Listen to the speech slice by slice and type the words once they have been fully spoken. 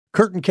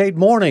Kurt and Kate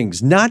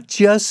Mornings, not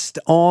just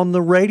on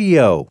the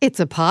radio. It's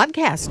a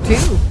podcast,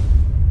 too.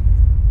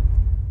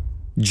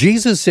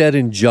 Jesus said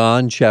in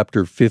John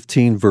chapter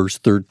 15, verse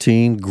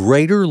 13,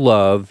 "Greater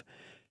love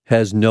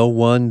has no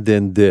one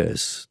than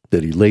this,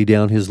 that he lay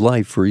down his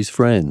life for his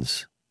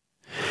friends."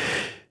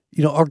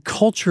 You know, our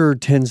culture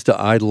tends to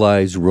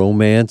idolize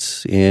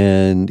romance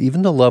and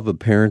even the love of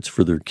parents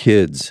for their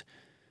kids.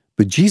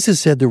 But Jesus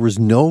said there was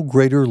no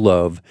greater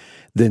love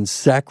than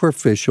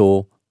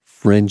sacrificial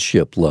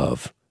friendship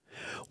love.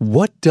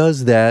 What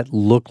does that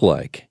look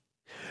like?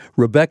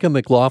 Rebecca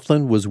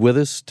McLaughlin was with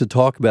us to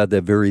talk about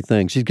that very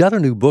thing. She's got a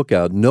new book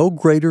out, No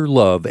Greater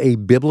Love, A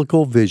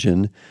Biblical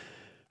Vision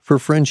for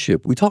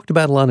Friendship. We talked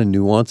about a lot of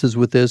nuances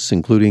with this,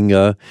 including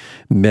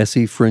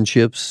messy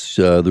friendships,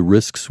 the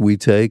risks we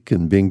take,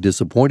 and being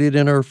disappointed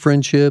in our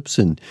friendships,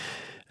 and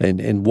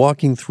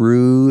walking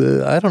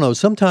through, I don't know,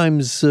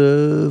 sometimes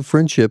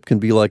friendship can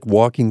be like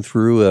walking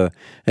through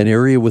an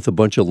area with a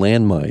bunch of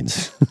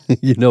landmines.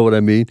 You know what I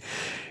mean?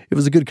 It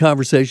was a good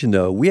conversation,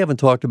 though. We haven't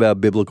talked about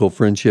biblical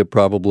friendship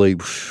probably,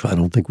 I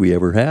don't think we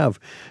ever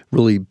have,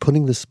 really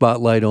putting the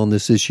spotlight on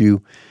this issue.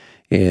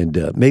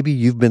 And maybe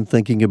you've been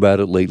thinking about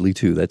it lately,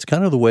 too. That's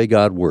kind of the way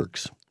God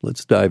works.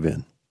 Let's dive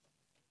in.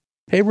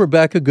 Hey,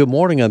 Rebecca, good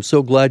morning. I'm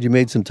so glad you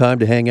made some time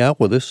to hang out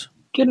with us.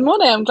 Good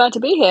morning. I'm glad to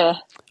be here.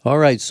 All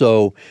right.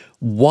 So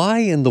why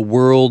in the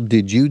world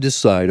did you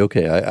decide,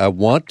 okay, I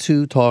want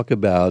to talk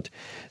about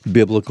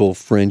biblical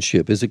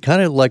friendship? Is it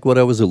kind of like what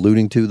I was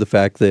alluding to, the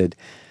fact that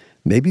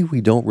maybe we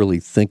don't really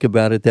think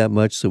about it that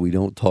much, so we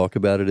don't talk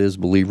about it as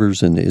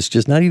believers, and it's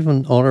just not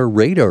even on our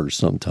radar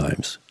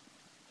sometimes?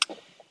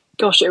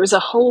 Gosh, it was a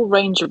whole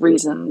range of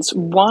reasons.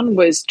 One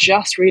was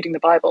just reading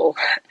the Bible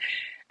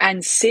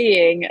and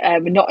seeing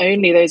not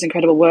only those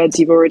incredible words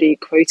you've already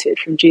quoted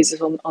from Jesus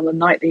on the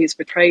night that he was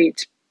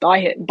betrayed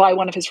by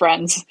one of his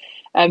friends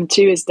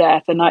to his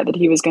death, the night that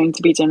he was going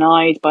to be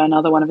denied by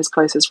another one of his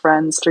closest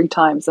friends 3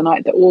 times, the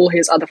night that all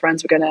his other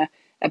friends were going to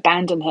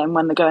abandon him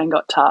when the going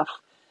got tough,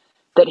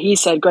 that he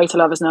said, "Greater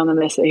love is none than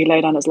this, that he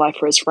laid down his life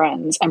for his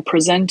friends," and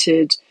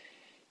presented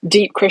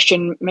deep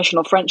Christian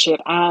missional friendship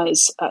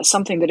as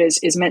something that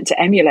is meant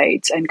to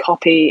emulate and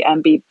copy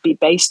and be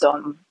based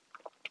on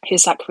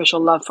his sacrificial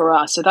love for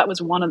us. So that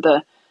was one of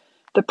the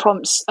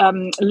prompts,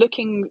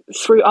 looking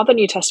through other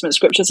New Testament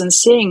scriptures and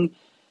seeing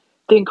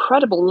the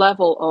incredible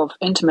level of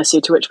intimacy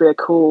to which we are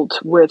called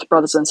with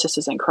brothers and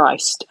sisters in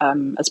Christ,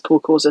 as Paul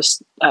calls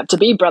us to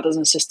be brothers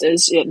and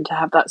sisters, and to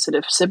have that sort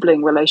of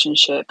sibling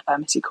relationship,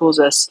 as he calls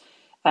us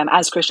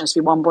as Christians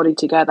to be one body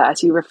together,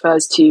 as he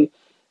refers to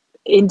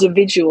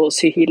individuals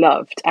who he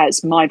loved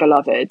as my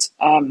beloved,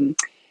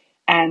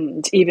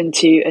 and even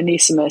to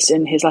Onesimus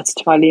in his letter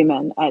to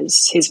Philemon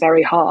as his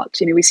very heart.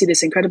 You know, we see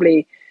this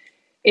incredibly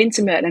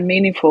intimate and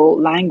meaningful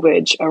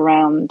language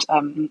around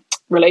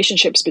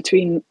relationships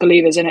between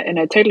believers in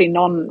a totally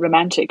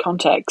non-romantic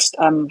context.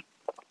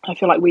 I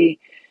feel like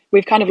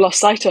we've kind of lost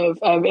sight of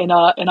in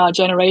our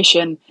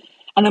generation.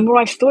 And the more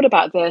I've thought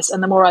about this,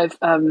 and the more I've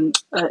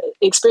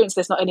experienced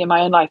this, not only in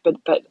my own life,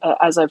 but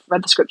as I've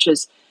read the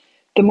scriptures,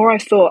 the more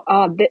I've thought,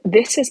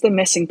 this is the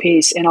missing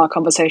piece in our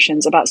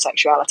conversations about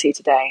sexuality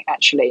today,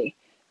 actually,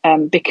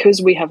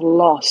 because we have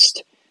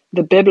lost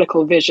the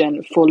biblical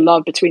vision for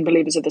love between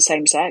believers of the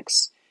same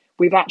sex.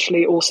 We've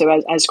actually also,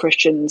 as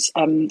Christians,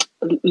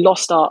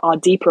 lost our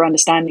deeper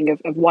understanding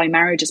of why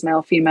marriage is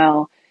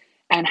male-female,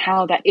 and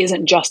how that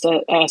isn't just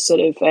a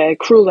sort of a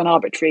cruel and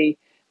arbitrary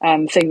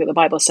thing that the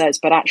Bible says,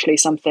 but actually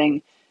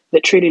something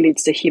that truly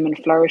leads to human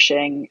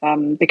flourishing,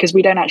 because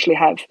we don't actually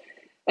have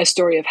a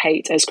story of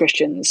hate as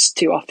Christians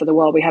to offer the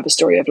world. We have a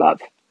story of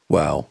love.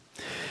 Wow.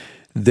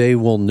 They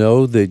will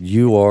know that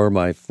you are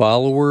my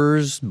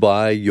followers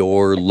by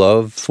your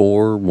love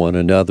for one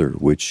another,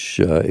 which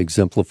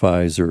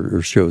exemplifies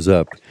or shows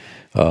up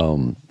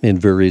in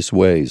various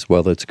ways.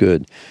 Well, that's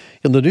good.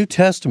 In the New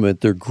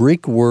Testament, the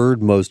Greek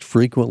word most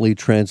frequently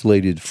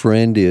translated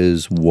friend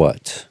is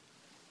what?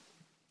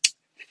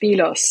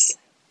 Philos.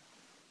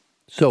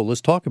 So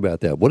let's talk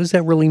about that. What does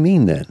that really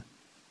mean then?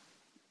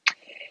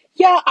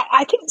 Yeah,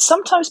 I think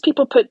sometimes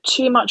people put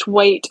too much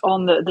weight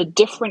on the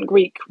different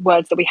Greek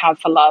words that we have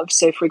for love.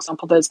 So, for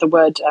example, there's the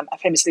word,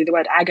 famously the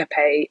word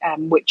agape,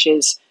 which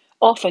is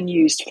often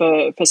used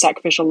for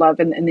sacrificial love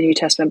in the New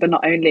Testament, but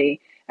not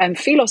only.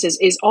 Philos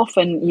is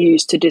often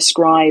used to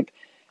describe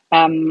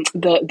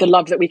the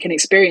love that we can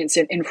experience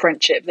in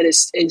friendship that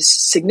is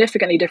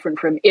significantly different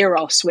from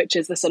eros, which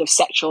is the sort of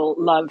sexual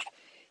love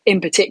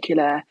in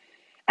particular.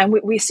 And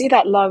we see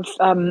that love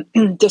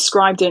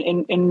described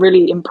in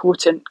really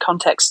important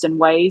contexts and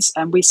ways.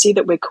 And we see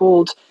that we're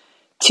called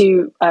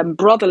to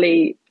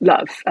brotherly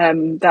love.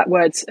 That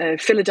word,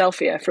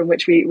 Philadelphia, from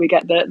which we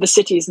get the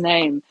city's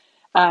name,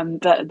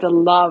 the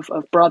love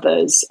of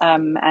brothers,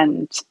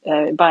 and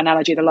by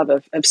analogy, the love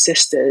of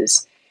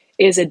sisters,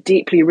 is a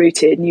deeply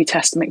rooted New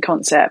Testament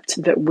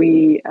concept that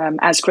we,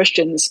 as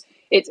Christians,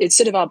 it's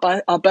sort of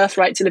our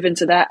birthright to live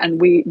into that, and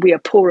we are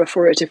poorer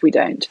for it if we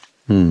don't.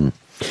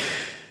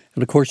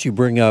 And of course, you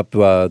bring up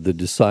the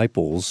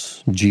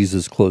disciples,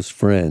 Jesus' close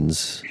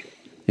friends,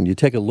 And you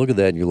take a look at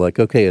that and you're like,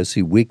 okay, I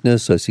see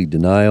weakness, I see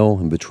denial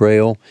and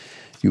betrayal.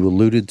 You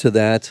alluded to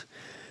that.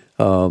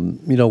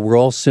 We're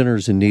all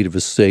sinners in need of a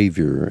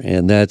Savior,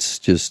 and that's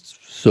just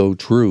so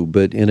true.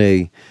 But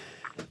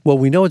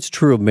we know it's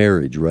true of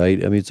marriage,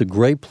 right? I mean, it's a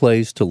great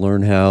place to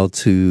learn how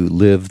to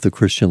live the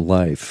Christian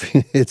life.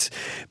 It's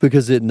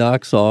because it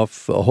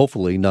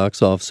hopefully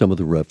knocks off some of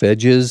the rough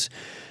edges.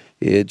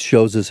 It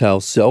shows us how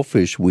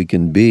selfish we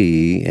can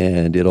be,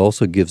 and it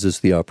also gives us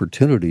the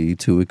opportunity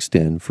to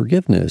extend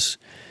forgiveness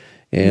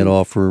and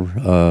offer,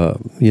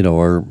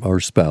 our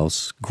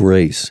spouse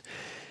grace.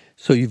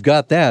 So you've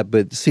got that,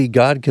 but see,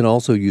 God can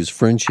also use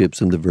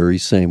friendships in the very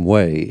same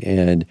way.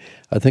 And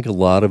I think a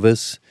lot of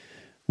us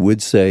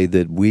would say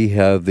that we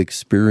have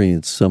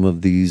experienced some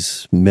of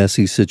these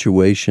messy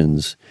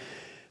situations.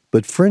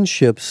 But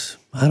friendships,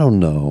 I don't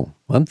know.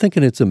 I'm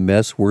thinking it's a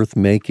mess worth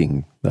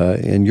making.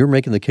 And you're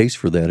making the case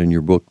for that in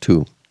your book,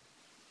 too.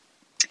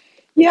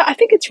 Yeah, I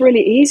think it's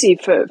really easy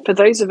for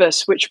those of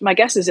us, which my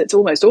guess is it's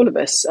almost all of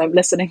us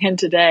listening in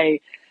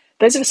today,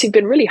 those of us who've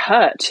been really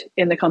hurt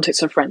in the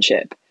context of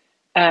friendship.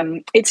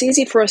 It's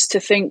easy for us to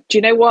think, do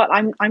you know what?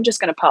 I'm just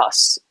going to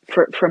pass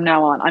from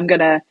now on. I'm going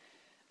to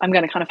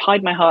kind of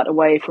hide my heart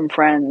away from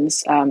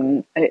friends.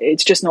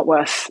 It's just not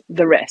worth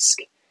the risk.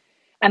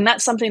 And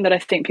that's something that I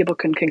think people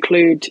can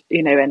conclude,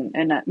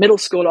 in middle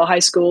school or high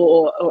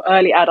school or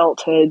early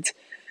adulthood.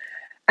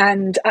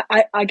 And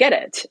I get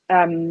it.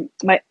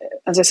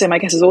 As I say, my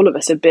guess is all of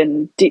us have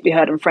been deeply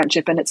hurt in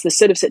friendship. And it's the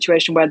sort of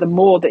situation where the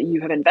more that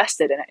you have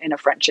invested in a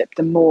friendship,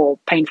 the more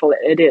painful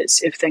it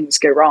is if things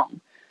go wrong.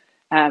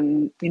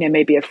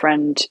 Maybe a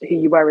friend who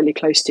you were really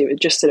close to, it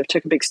just sort of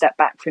took a big step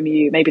back from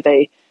you. Maybe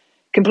they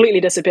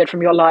completely disappeared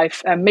from your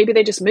life. Maybe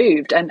they just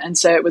moved. And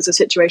so it was a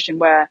situation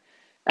where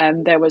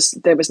there was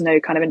no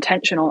kind of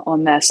intention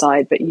on their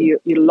side, but you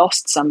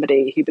lost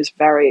somebody who was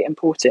very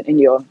important in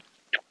your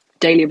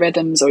daily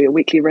rhythms or your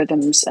weekly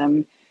rhythms,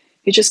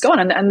 who's just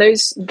gone. And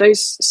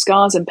those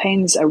scars and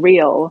pains are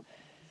real.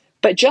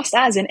 But just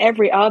as in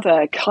every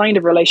other kind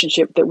of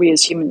relationship that we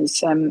as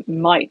humans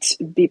might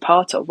be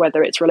part of,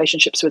 whether it's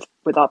relationships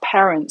with our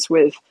parents,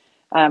 with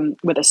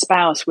a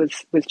spouse,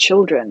 with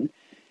children,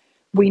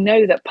 we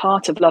know that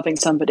part of loving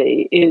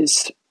somebody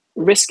is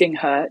risking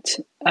hurt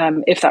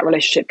if that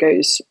relationship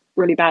goes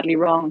really badly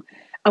wrong.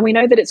 And we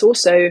know that it's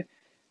also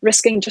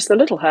risking just the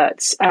little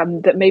hurts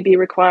that maybe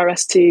require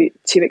us to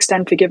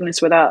extend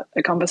forgiveness without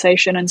a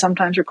conversation, and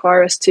sometimes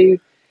require us to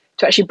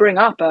actually bring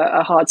up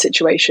a hard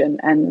situation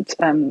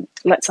and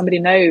let somebody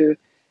know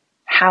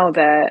how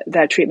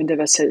their treatment of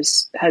us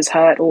has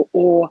hurt,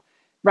 or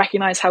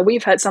recognize how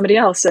we've hurt somebody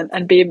else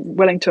and be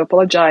willing to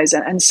apologize.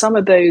 And some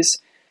of those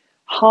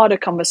harder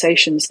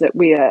conversations that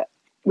we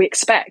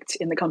expect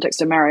in the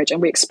context of marriage, and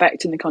we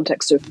expect in the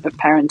context of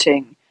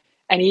parenting,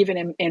 and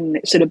even in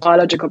sort of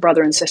biological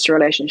brother and sister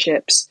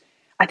relationships,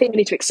 I think we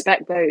need to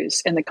expect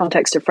those in the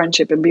context of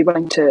friendship and be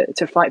willing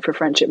to fight for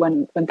friendship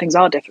when things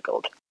are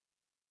difficult.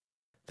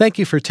 Thank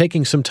you for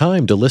taking some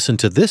time to listen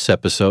to this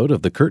episode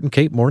of the Kurt and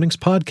Kate Mornings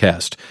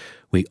podcast.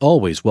 We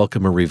always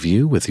welcome a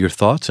review with your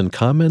thoughts and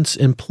comments,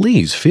 and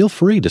please feel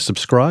free to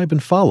subscribe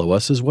and follow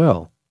us as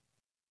well.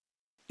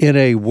 In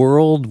a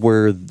world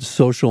where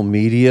social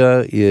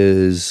media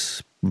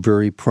is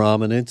very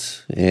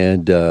prominent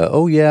and,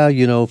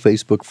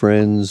 Facebook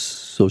friends,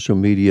 social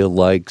media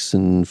likes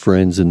and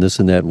friends and this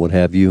and that and what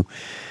have you,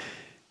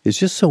 it's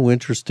just so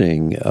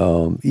interesting.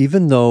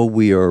 Even though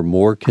we are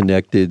more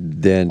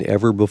connected than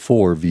ever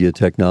before via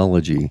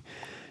technology,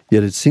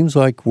 yet it seems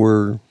like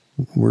we're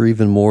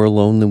even more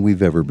alone than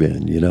we've ever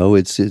been.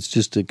 It's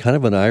just a kind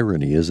of an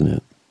irony, isn't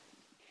it?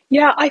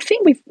 Yeah, I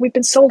think we've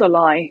been sold a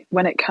lie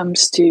when it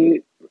comes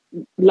to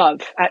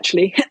love,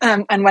 actually,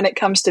 and when it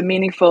comes to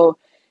meaningful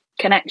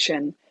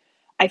connection.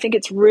 I think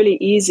it's really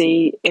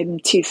easy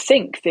to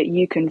think that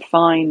you can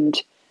find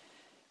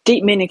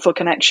deep, meaningful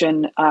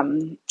connection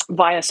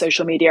via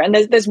social media. And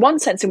there's one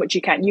sense in which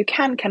you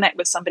can connect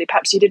with somebody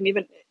perhaps you didn't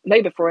even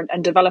know before,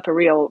 and develop a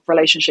real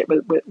relationship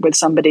with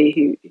somebody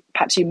who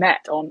perhaps you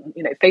met on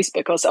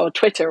Facebook or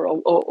Twitter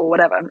or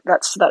whatever.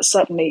 That's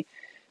certainly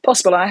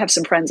possible. I have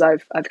some friends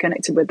I've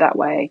connected with that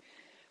way.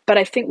 But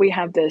I think we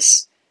have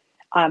this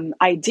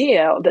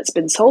idea that's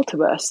been sold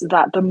to us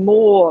that the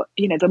more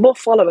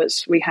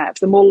followers we have,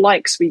 the more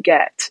likes we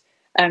get,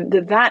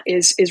 that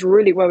is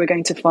really where we're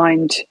going to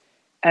find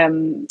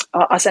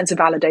a sense of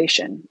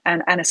validation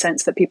and a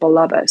sense that people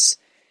love us.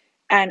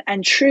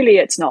 And truly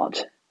it's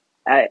not.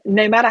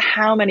 No matter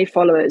how many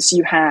followers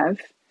you have,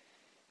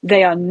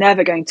 they are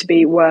never going to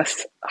be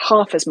worth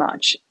half as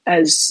much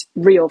as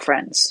real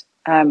friends.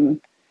 I'm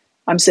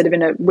sort of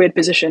in a weird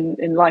position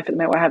in life at the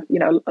moment where I have,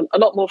 a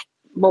lot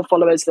more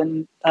followers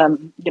than,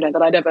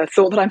 that I'd ever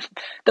thought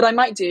that I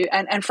might do.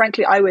 And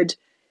frankly, I would,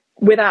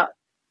 without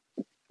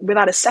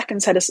a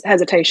second's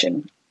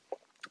hesitation,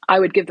 I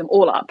would give them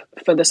all up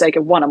for the sake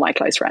of one of my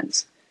close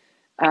friends.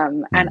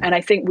 And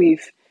I think we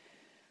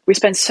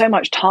spend so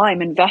much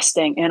time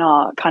investing in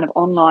our kind of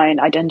online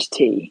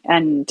identity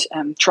and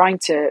trying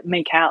to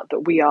make out that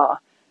we are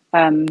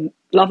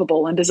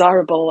lovable and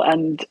desirable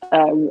and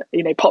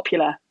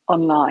popular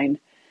online.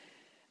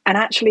 And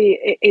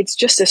actually, it's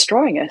just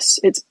destroying us.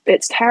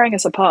 It's tearing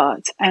us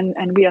apart.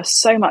 And we are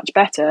so much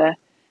better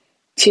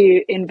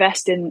to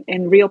invest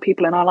in real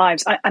people in our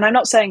lives. And I'm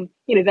not saying,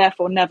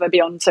 therefore never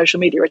be on social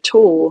media at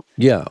all.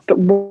 Yeah. But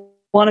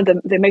one of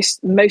the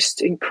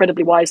most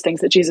incredibly wise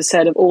things that Jesus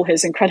said of all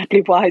his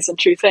incredibly wise and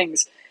true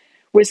things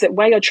was that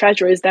where your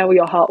treasure is, there will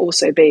your heart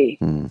also be.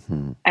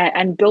 Mm-hmm.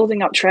 And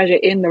building up treasure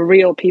in the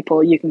real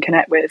people you can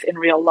connect with in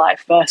real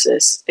life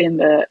versus in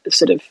the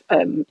sort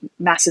of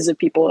masses of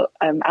people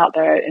out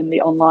there in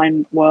the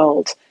online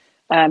world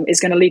is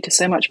going to lead to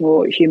so much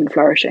more human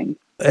flourishing.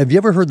 Have you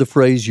ever heard the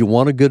phrase, you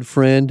want a good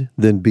friend,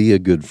 then be a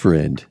good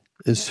friend?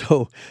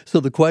 So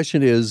the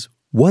question is,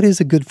 what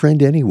is a good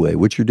friend anyway?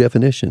 What's your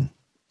definition?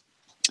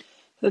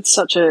 That's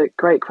such a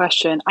great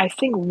question. I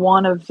think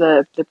one of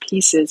the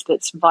pieces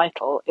that's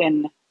vital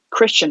in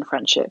Christian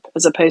friendship,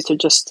 as opposed to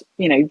just,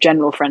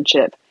 general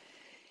friendship,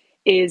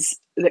 is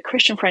that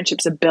Christian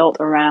friendships are built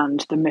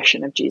around the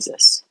mission of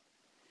Jesus.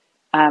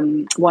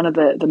 One of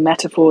the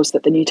metaphors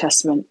that the New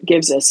Testament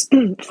gives us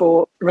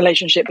for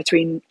relationship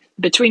between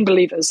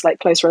believers, like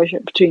close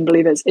relationship between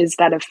believers, is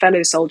that of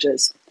fellow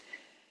soldiers.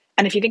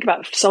 And if you think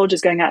about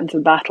soldiers going out into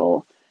the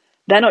battle,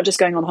 they're not just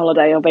going on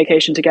holiday or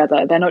vacation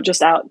together. They're not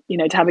just out,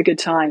 to have a good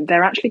time.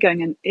 They're actually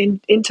going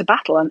into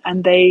battle,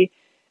 and they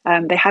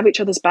have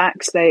each other's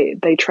backs.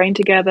 They train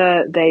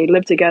together. They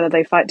live together.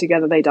 They fight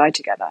together. They die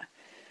together.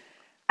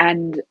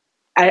 And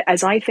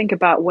as I think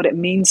about what it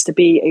means to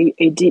be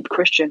a deep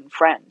Christian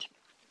friend,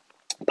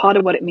 part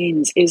of what it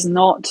means is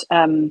not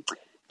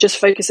just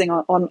focusing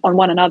on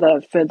one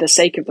another for the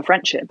sake of the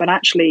friendship, but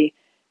actually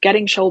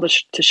getting shoulder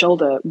to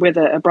shoulder with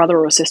a brother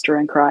or a sister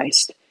in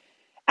Christ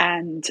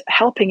and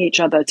helping each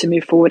other to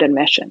move forward in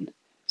mission.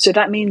 So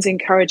that means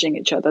encouraging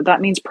each other.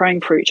 That means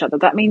praying for each other.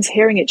 That means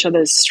hearing each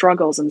other's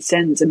struggles and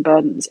sins and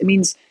burdens. It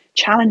means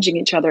challenging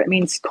each other. It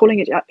means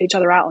calling each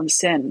other out on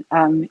sin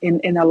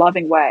in a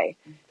loving way.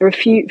 There are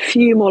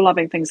few more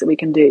loving things that we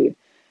can do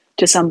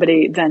to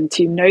somebody than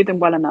to know them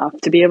well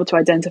enough to be able to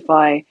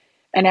identify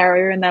an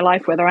area in their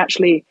life where they're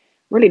actually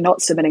really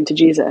not submitting to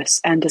Jesus,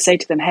 and to say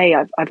to them, hey,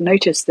 I've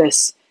noticed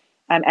this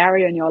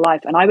area in your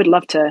life, and I would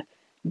love to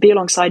be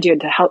alongside you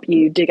and to help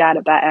you dig out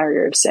of that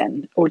area of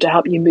sin, or to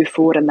help you move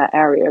forward in that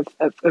area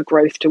of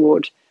growth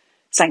toward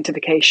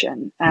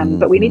sanctification.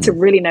 But we need to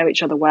really know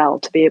each other well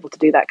to be able to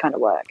do that kind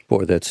of work.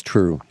 Boy, that's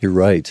true. You're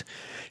right.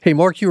 Hey,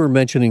 Mark, you were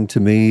mentioning to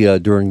me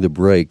during the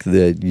break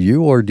that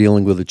you are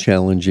dealing with a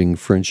challenging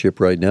friendship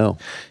right now.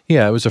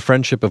 Yeah, it was a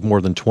friendship of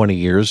more than 20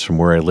 years from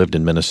where I lived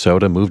in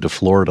Minnesota, moved to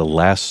Florida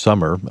last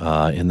summer,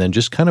 and then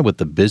just kind of with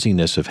the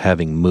busyness of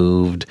having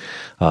moved,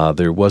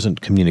 there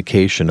wasn't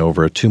communication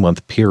over a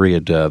 2-month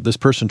period. This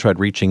person tried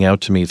reaching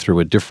out to me through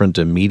a different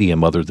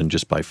medium other than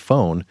just by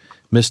phone,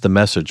 missed the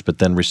message, but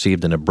then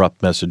received an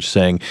abrupt message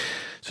saying,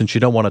 since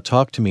you don't want to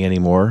talk to me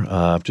anymore,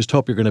 just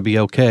hope you're going to be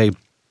okay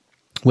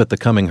with the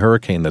coming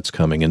hurricane that's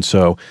coming. And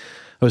so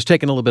I was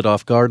taken a little bit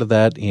off guard of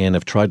that, and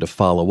have tried to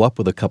follow up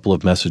with a couple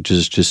of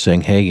messages just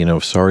saying, hey,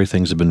 sorry,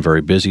 things have been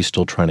very busy,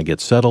 still trying to get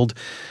settled.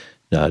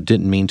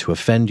 Didn't mean to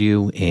offend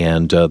you.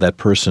 And that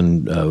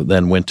person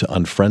then went to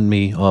unfriend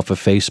me off of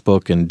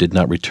Facebook and did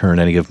not return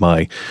any of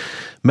my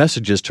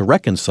messages to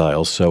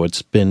reconcile. So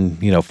it's been,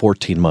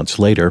 14 months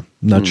later,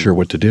 not sure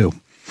what to do.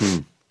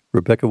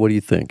 Rebecca, what do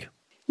you think?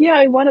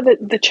 Yeah, one of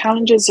the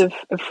challenges of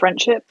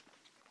friendship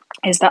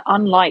is that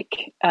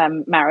unlike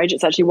marriage,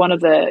 it's actually one of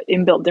the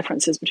inbuilt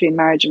differences between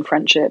marriage and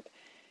friendship,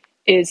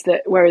 is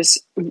that whereas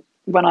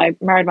when I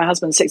married my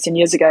husband 16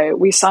 years ago,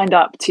 we signed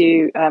up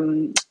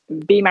to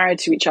be married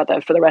to each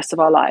other for the rest of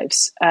our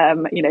lives,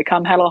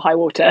 come hell or high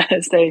water,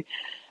 as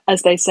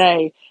they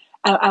say.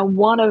 And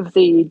one of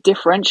the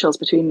differentials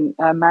between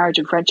marriage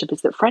and friendship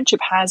is that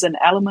friendship has an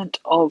element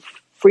of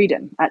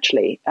freedom,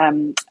 actually.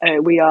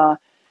 We are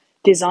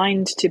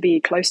designed to be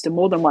close to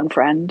more than one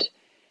friend.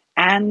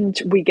 And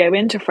we go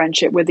into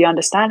friendship with the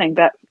understanding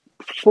that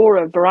for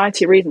a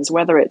variety of reasons,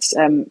 whether it's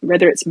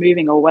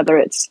moving or whether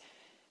it's,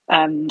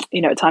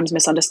 at times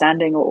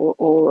misunderstanding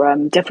or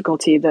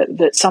difficulty,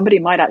 that somebody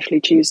might actually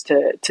choose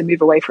to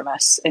move away from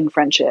us in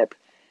friendship.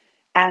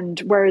 And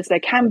whereas there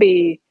can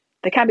be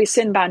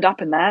sin bound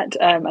up in that,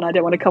 and I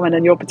don't want to comment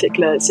on your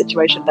particular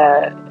situation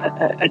there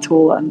at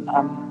all. And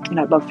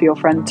I'd love for your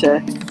friend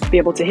to be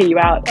able to hear you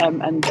out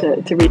and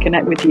to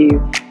reconnect with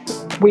you.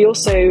 We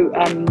also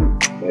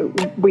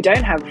we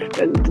don't have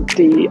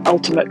the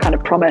ultimate kind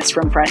of promise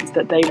from friends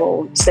that they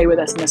will stay with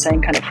us in the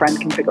same kind of friend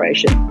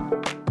configuration.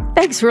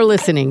 Thanks for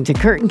listening to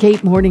Kurt and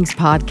Kate Mornings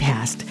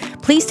Podcast.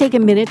 Please take a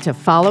minute to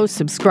follow,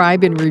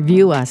 subscribe, and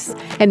review us.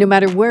 And no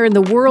matter where in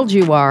the world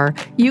you are,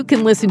 you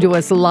can listen to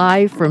us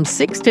live from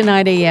 6 to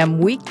 9 a.m.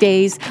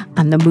 weekdays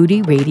on the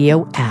Moody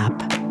Radio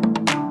app.